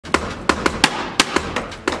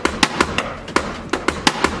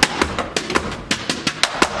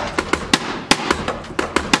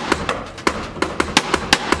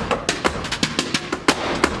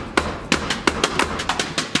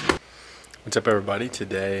What's up, everybody?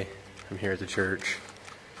 Today I'm here at the church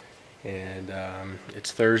and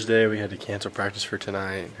it's Thursday. We had to cancel practice for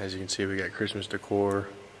tonight. As you can see, we got Christmas decor.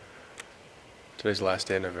 Today's the last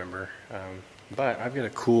day of November, but I've got a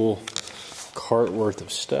cool cart worth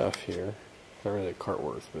of stuff here. Not really a cart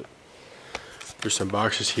worth, but there's some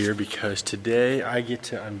boxes here because today I get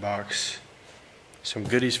to unbox some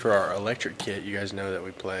goodies for our electric kit. You guys know that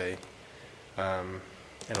we play an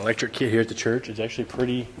electric kit here at the church. It's actually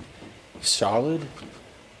pretty solid.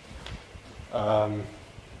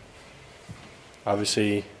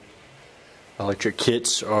 Obviously, electric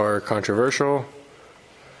kits are controversial.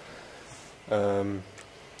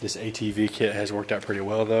 This ATV kit has worked out pretty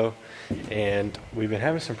well though, and we've been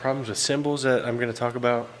having some problems with cymbals that I'm going to talk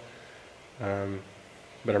about.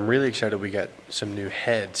 But I'm really excited we got some new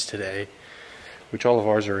heads today, which all of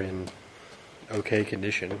ours are in okay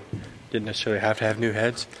condition. Didn't necessarily have to have new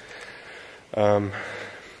heads.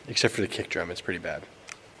 Except for the kick drum, it's pretty bad.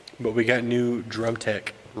 But we got new Drumtec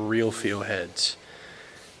real feel heads,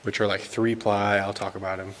 which are like 3-ply. I'll talk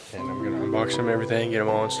about them, and I'm gonna unbox them and everything, get them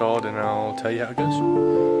all installed, and I'll tell you how it goes.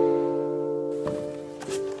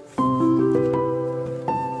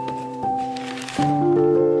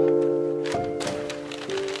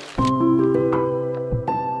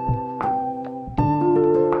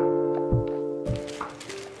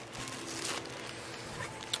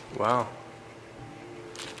 Wow.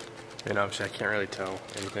 And obviously I can't really tell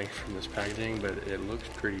anything from this packaging, but it looks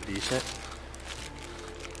pretty decent.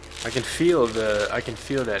 I can feel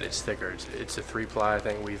that it's thicker. It's a 3-ply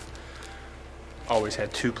thing. We've always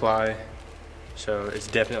had 2-ply, so it's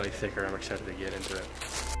definitely thicker. I'm excited to get into it.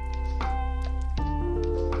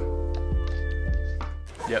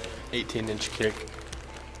 Yep, 18-inch kick.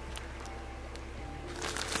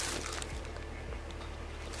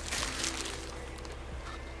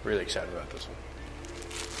 Really excited about this one.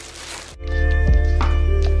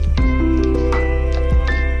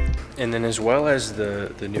 And then as well as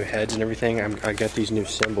the new heads and everything, I got these new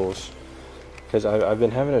cymbals because I've been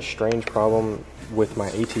having a strange problem with my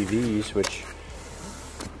ATVs, which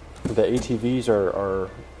the ATVs are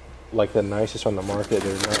like the nicest on the market.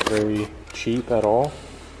 They're not very cheap at all.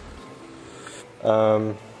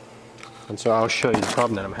 And so I'll show you the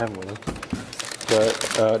problem that I'm having with them.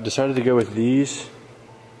 But decided to go with these.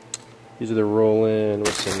 These are the Roland,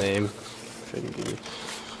 what's the name? If I can give you.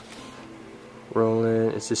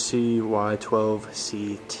 Roland, it's the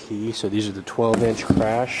CY-12C-T. So these are the 12-inch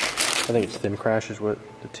crash. I think it's thin crash is what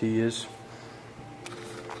the T is.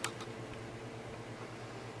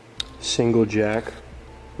 Single jack,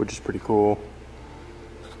 which is pretty cool.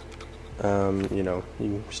 You know, you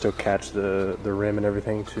can still catch the rim and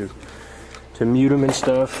everything to mute them and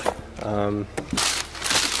stuff.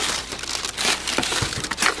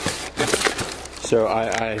 So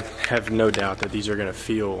I have no doubt that these are going to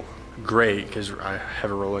feel great because I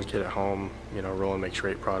have a Roland kit at home. You know, Roland makes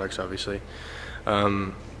great products, obviously.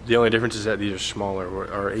 The only difference is that these are smaller.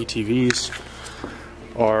 Our ATVs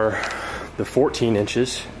are the 14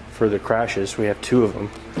 inches for the crashes. We have 2 of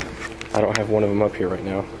them. I don't have one of them up here right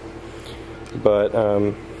now. But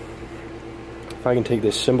if I can take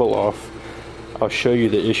this cymbal off, I'll show you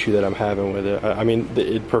the issue that I'm having with it. I mean,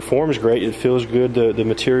 it performs great. It feels good. The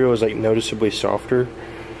material is like noticeably softer,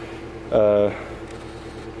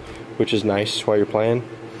 which is nice while you're playing.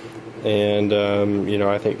 And you know,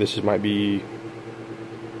 I think this might be.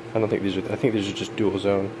 I don't think these are. I think these are just dual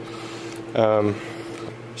zone.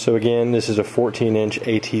 So again, this is a 14-inch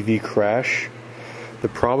ATV crash. The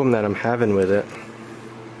problem that I'm having with it,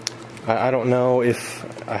 I don't know if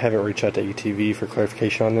I haven't reached out to ATV for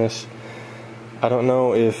clarification on this. I don't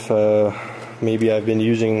know if maybe I've been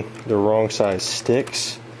using the wrong size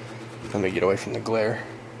sticks. Let me get away from the glare.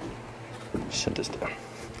 Set this down.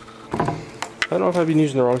 I don't know if I've been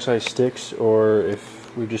using the wrong size sticks or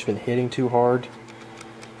if we've just been hitting too hard,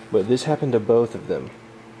 but this happened to both of them.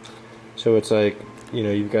 So it's like, you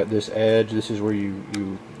know, you've got this edge, this is where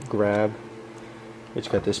you grab. It's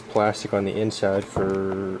got this plastic on the inside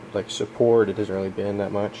for like support. It doesn't really bend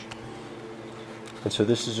that much. And so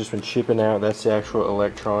this has just been chipping out. That's the actual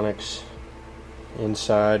electronics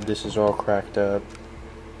inside. This is all cracked up.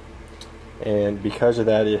 And because of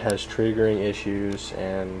that, it has triggering issues.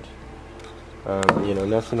 And, you know,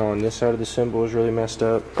 nothing on this side of the cymbal is really messed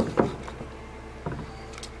up.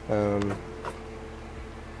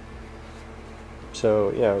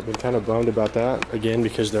 So, yeah, I've been kind of bummed about that. Again,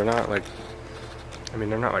 because they're not like, I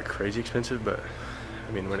mean, they're not like crazy expensive, but,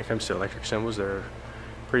 I mean, when it comes to electric cymbals, they're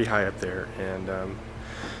pretty high up there, and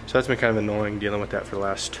so that's been kind of annoying dealing with that for the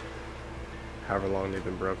last however long they've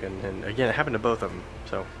been broken. And again, it happened to both of them.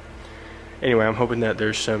 So Anyway, I'm hoping that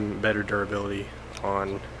there's some better durability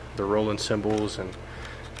on the Roland cymbals, and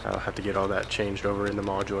I'll have to get all that changed over in the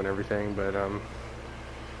module and everything, but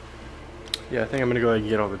yeah, I think I'm gonna go ahead and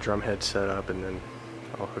get all the drum heads set up, and then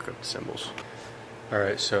I'll hook up the cymbals.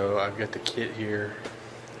 Alright, so I've got the kit here,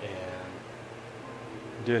 and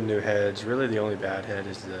I'm doing new heads. Really the only bad head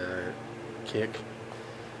is the kick,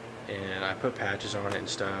 and I put patches on it and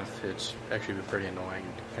stuff. It's actually been pretty annoying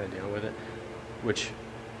kind of dealing with it, which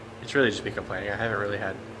it's really just me complaining. I haven't really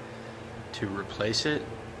had to replace it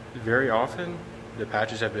very often. The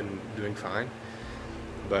patches have been doing fine,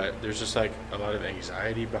 but there's just like a lot of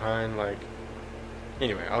anxiety behind, like,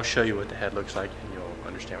 anyway, I'll show you what the head looks like and you'll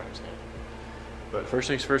understand what I'm saying. But first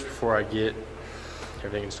things first, before I get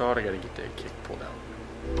everything installed, I gotta get the kick pulled out.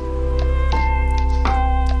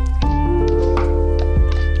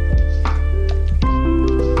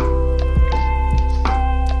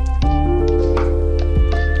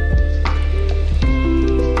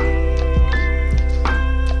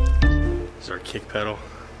 This is our kick pedal,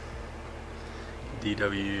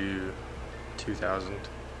 DW 2000,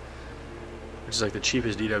 which is like the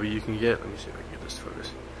cheapest DW you can get. Let me see if I can get this to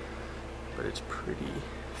focus. But it's pretty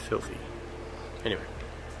filthy. Anyway,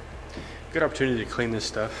 good opportunity to clean this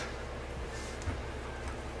stuff.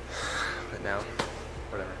 But now,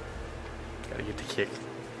 whatever. Gotta get the kick.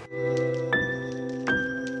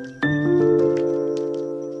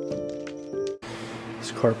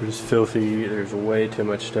 This carpet is filthy. There's way too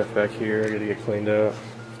much stuff back here. I gotta get cleaned up.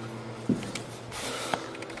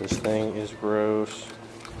 This thing is gross.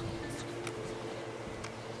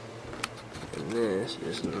 And this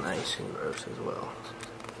is nice and gross as well.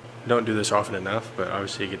 Don't do this often enough, but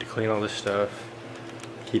obviously you get to clean all this stuff,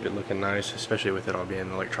 keep it looking nice, especially with it all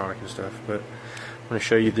being electronic and stuff. But I'm going to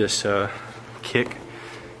show you this kick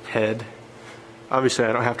head. Obviously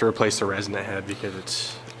I don't have to replace the resonant head because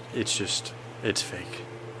it's fake.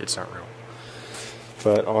 It's not real.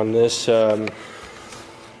 But on this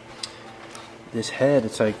this head,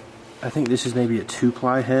 it's like, I think this is maybe a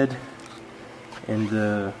 2-ply head,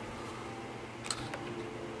 and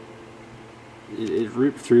it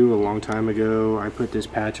ripped through a long time ago. I put this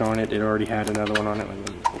patch on it. It already had another one on it. Let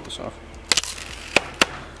me pull this off.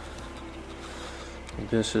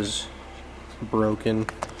 This is broken.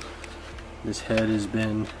 This head has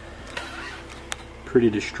been pretty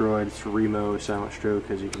destroyed. It's Remo silent stroke,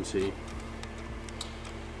 as you can see.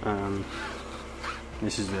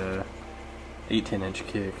 This is a 8-10-inch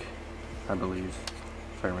kick, I believe,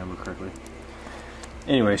 if I remember correctly.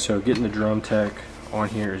 Anyway, so getting the Drumtec on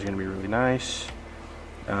here is going to be really nice.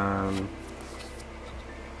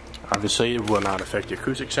 Obviously it will not affect the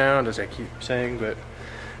acoustic sound, as I keep saying, but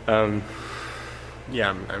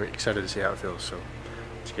yeah, I'm excited to see how it feels, so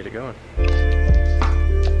let's get it going.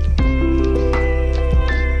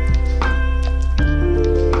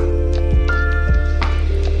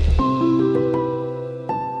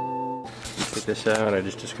 Check this out. I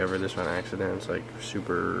just discovered this on accident. It's like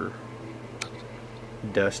super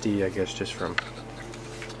dusty, I guess, just from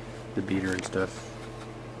the beater and stuff.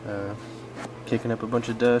 Kicking up a bunch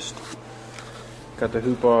of dust. Got the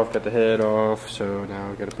hoop off, got the head off, so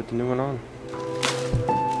now I gotta put the new one on.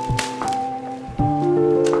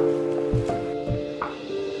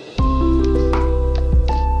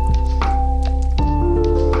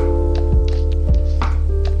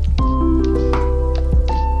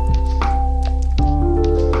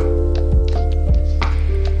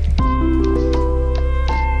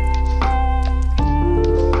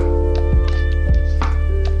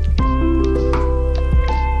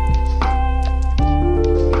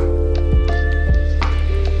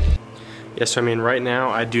 Yes, I mean, right now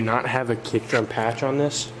I do not have a kick drum patch on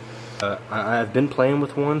this. I've been playing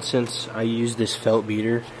with one since I used this felt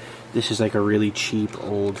beater. This is like a really cheap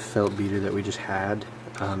old felt beater that we just had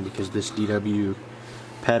because this DW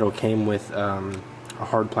pedal came with a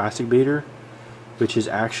hard plastic beater, which is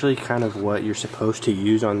actually kind of what you're supposed to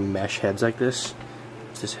use on mesh heads like this.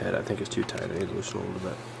 This head, I think, is too tight. I need to loosen a little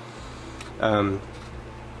bit.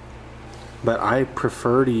 But I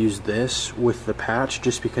prefer to use this with the patch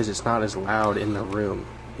just because it's not as loud in the room.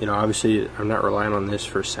 You know, obviously I'm not relying on this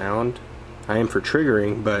for sound. I am for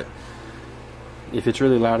triggering, but if it's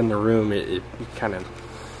really loud in the room, it kind of,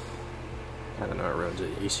 I don't know, it ruins it.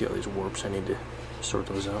 You see all these warps, I need to sort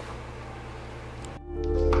those out.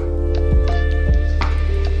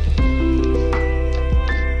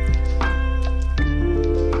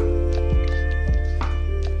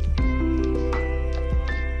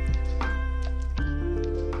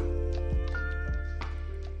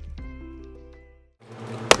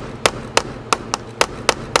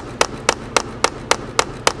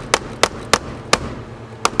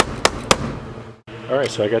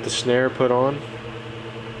 Alright, so I got the snare put on,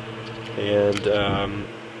 and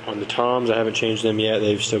on the toms I haven't changed them yet.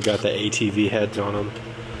 They've still got the ATV heads on them,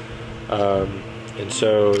 and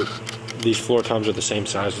so these floor toms are the same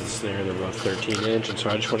size as the snare. They're both 13-inch, and so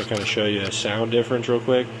I just want to kind of show you a sound difference real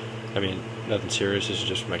quick. I mean, nothing serious, this is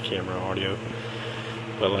just my camera audio,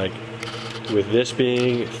 but like with this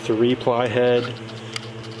being 3-ply head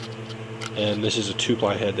and this is a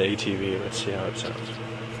 2-ply head, the ATV, let's see how it sounds.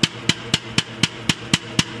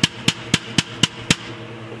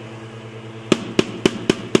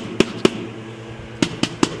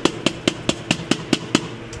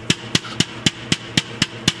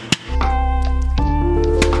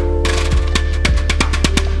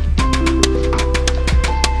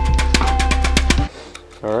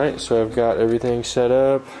 Alright, so I've got everything set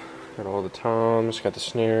up, got all the toms, got the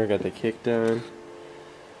snare, got the kick done,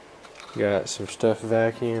 got some stuff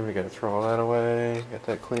vacuumed, we got to throw all that away, got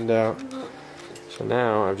that cleaned out. So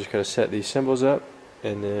now I've just got to set these cymbals up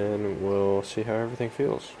and then we'll see how everything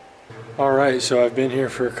feels. Alright, so I've been here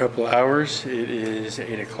for a couple hours. It is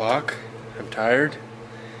 8 o'clock. I'm tired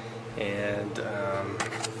and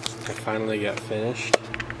I finally got finished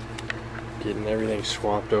getting everything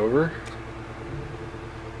swapped over.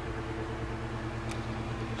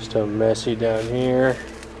 Still messy down here.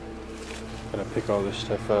 Gotta pick all this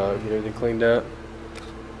stuff up, get everything cleaned up.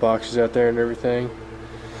 Boxes out there and everything.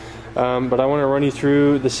 But I want to run you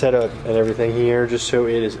through the setup and everything here just so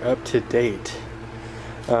it is up to date.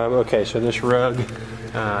 Okay, so this rug,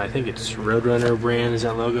 I think it's Roadrunner brand is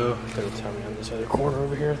that logo. It'll tell me on this other corner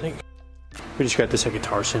over here, I think. We just got this at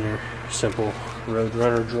Guitar Center, simple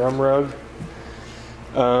Roadrunner drum rug.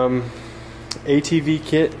 ATV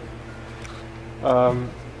kit.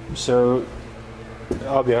 So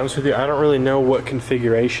I'll be honest with you, I don't really know what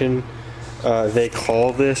configuration they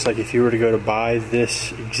call this. Like if you were to go to buy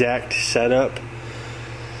this exact setup,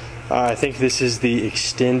 I think this is the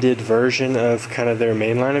extended version of kind of their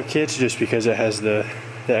main line of kits, just because it has the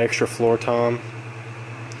extra floor tom.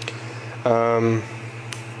 But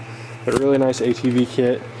really nice ATV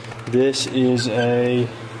kit. This is a,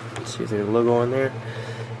 let's see if there's a logo on there,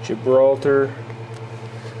 Gibraltar.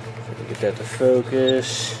 Get that to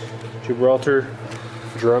focus. Gibraltar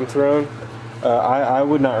drum throne. I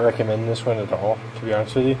would not recommend this one at all, to be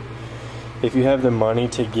honest with you. If you have the money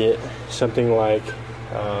to get something like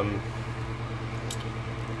a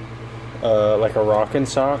rockin'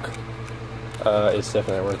 sock, it's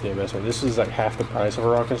definitely worth the investment. This is like half the price of a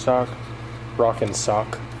rockin' sock,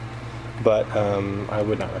 but I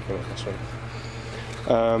would not recommend this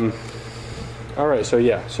one. Alright, so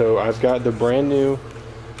yeah, so I've got the brand new.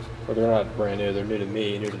 Well, they're not brand new, they're new to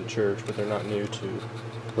me, new to the church, but they're not new to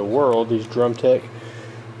the world. These Drumtec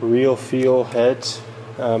Real Feel heads.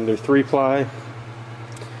 They're 3-ply.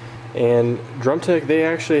 And Drumtec, they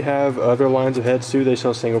actually have other lines of heads too. They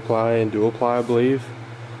sell single-ply and dual-ply, I believe.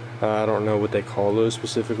 I don't know what they call those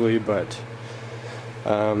specifically, but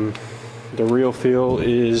the Real Feel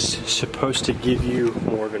is supposed to give you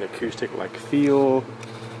more of an acoustic-like feel,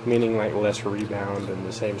 meaning like less rebound and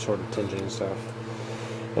the same sort of tension and stuff.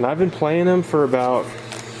 And I've been playing them for about,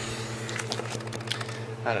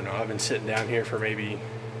 I don't know, I've been sitting down here for maybe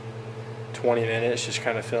 20 minutes just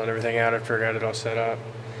kind of filling everything out after I got it all set up.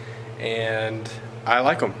 And I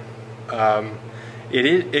like them.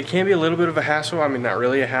 It can be a little bit of a hassle. I mean, not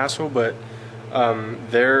really a hassle, but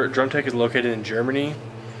their Drumtec is located in Germany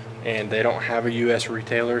and they don't have a US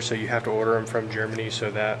retailer, so you have to order them from Germany, so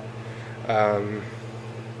that,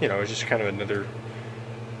 you know, it's just kind of another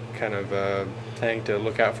kind of thing to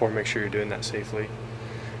look out for. Make sure you're doing that safely.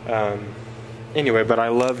 Anyway, but I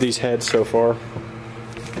love these heads so far.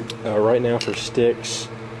 Right now for sticks,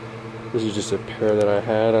 this is just a pair that I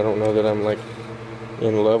had. I don't know that I'm like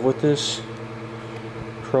in love with this.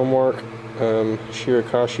 Chromark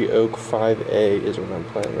Shirakashi Oak 5A is what I'm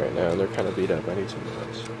playing right now, and they're kind of beat up. I need some of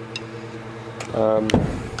those. I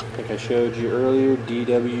think I showed you earlier,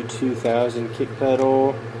 DW2000 kick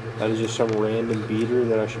pedal. That is just some random beater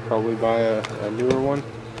that I should probably buy a newer one.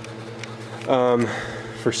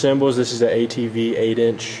 For cymbals, this is the ATV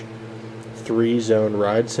 8-inch 3-zone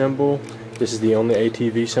ride cymbal. This is the only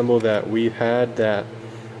ATV cymbal that we've had that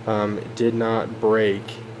did not break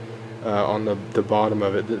on the bottom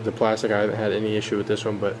of it. The plastic, I haven't had any issue with this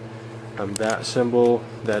one, but that cymbal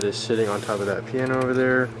that is sitting on top of that piano over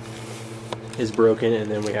there is broken,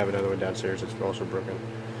 and then we have another one downstairs that's also broken.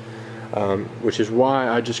 Which is why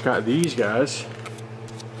I just got these guys.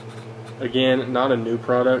 Again, not a new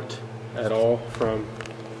product at all from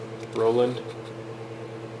Roland.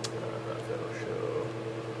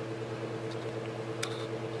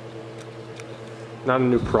 not a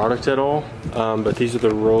new product at all, but these are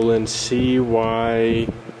the Roland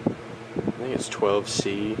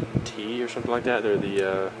CY-12C-T or something like that. They're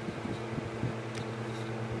the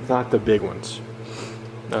not the big ones,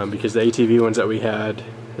 because the ATV ones that we had,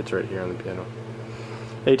 it's right here on the piano.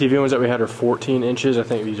 The ATV ones that we had are 14 inches. I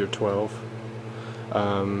think these are 12,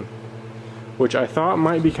 which I thought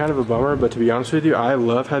might be kind of a bummer, but to be honest with you, I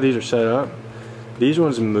love how these are set up. These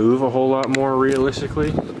ones move a whole lot more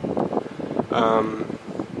realistically.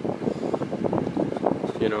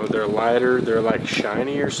 You know, they're lighter, they're like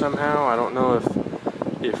shinier somehow. I don't know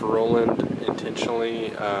if Roland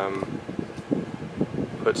intentionally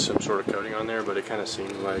put some sort of coating on there, but it kind of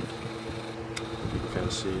seems like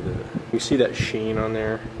you see that sheen on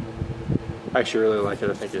there. I actually really like it.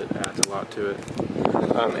 I think it adds a lot to it.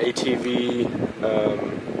 ATV,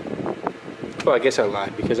 well, I guess I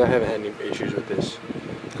lied because I haven't had any issues with this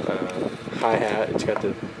hi-hat. It's got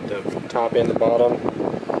the top and the bottom.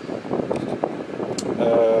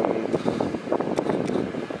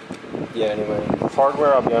 Yeah, anyway,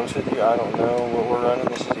 hardware, I'll be honest with you, I don't know what we're running.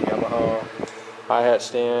 This is a Yamaha hi-hat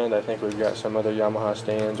stand. I think we've got some other Yamaha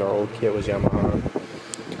stands. Our old kit was Yamaha.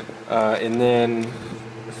 And then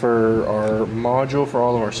for our module for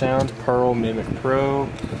all of our sounds, Pearl Mimic Pro,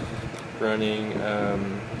 running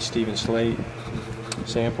Stephen Slate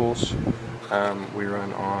samples. We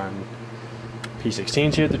run on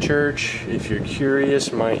P16s here at the church. If you're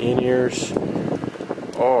curious, my in-ears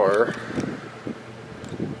are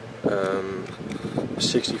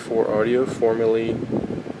 64 audio, formerly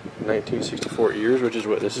 1964 ears, which is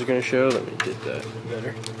what this is going to show. Let me get that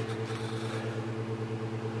better.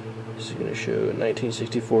 This is going to show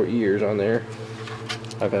 1964 ears on there.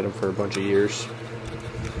 I've had them for a bunch of years.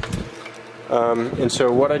 And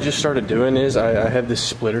so what I just started doing is I have this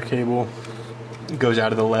splitter cable. It goes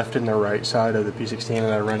out of the left and the right side of the P16, and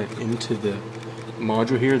I run it into the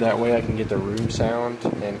module here. That way I can get the room sound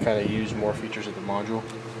and kind of use more features of the module.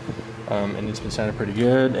 And it's been sounding pretty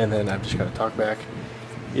good. And then I've just got a Talkback.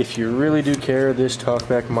 If you really do care, this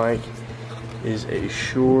Talkback mic is a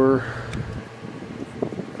Shure,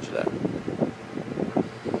 what's that?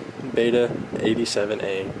 Beta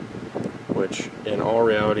 87A, which in all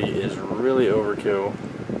reality is really overkill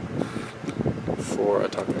for a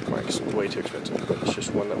Talkback mic. It's way too expensive, but it's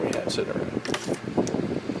just one that we had sitting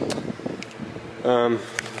around.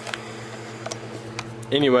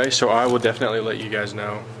 Anyway, so I will definitely let you guys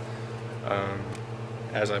know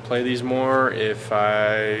as I play these more if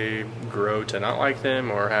I grow to not like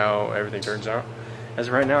them or how everything turns out. As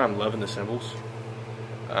of right now, I'm loving the cymbals.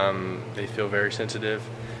 They feel very sensitive.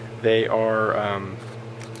 They are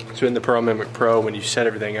so in the Pearl Mimic Pro, when you set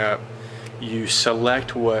everything up, you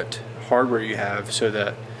select what hardware you have so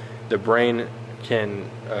that the brain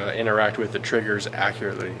can interact with the triggers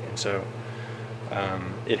accurately. And so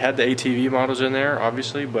it had the ATV models in there,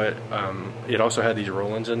 obviously, but it also had these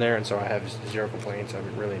Rolands in there, and so I have zero complaints.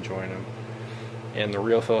 I'm really enjoying them. And the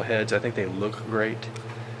real fill heads, I think they look great.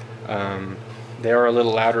 They are a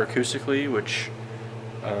little louder acoustically, which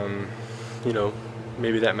you know,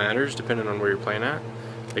 maybe that matters depending on where you're playing at.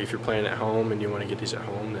 Like if you're playing at home and you want to get these at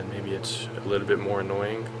home, then maybe it's a little bit more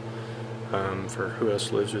annoying for who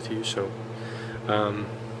else lives with you. So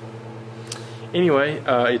anyway,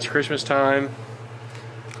 it's Christmas time.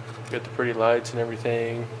 Got the pretty lights and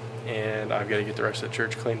everything, and I've got to get the rest of the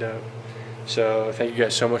church cleaned up. So thank you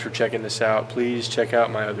guys so much for checking this out. Please check out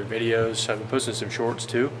my other videos. I've been posting some shorts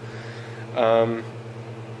too. And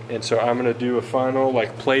so I'm going to do a final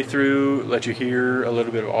playthrough, let you hear a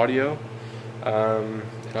little bit of audio. And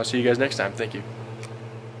I'll see you guys next time. Thank you.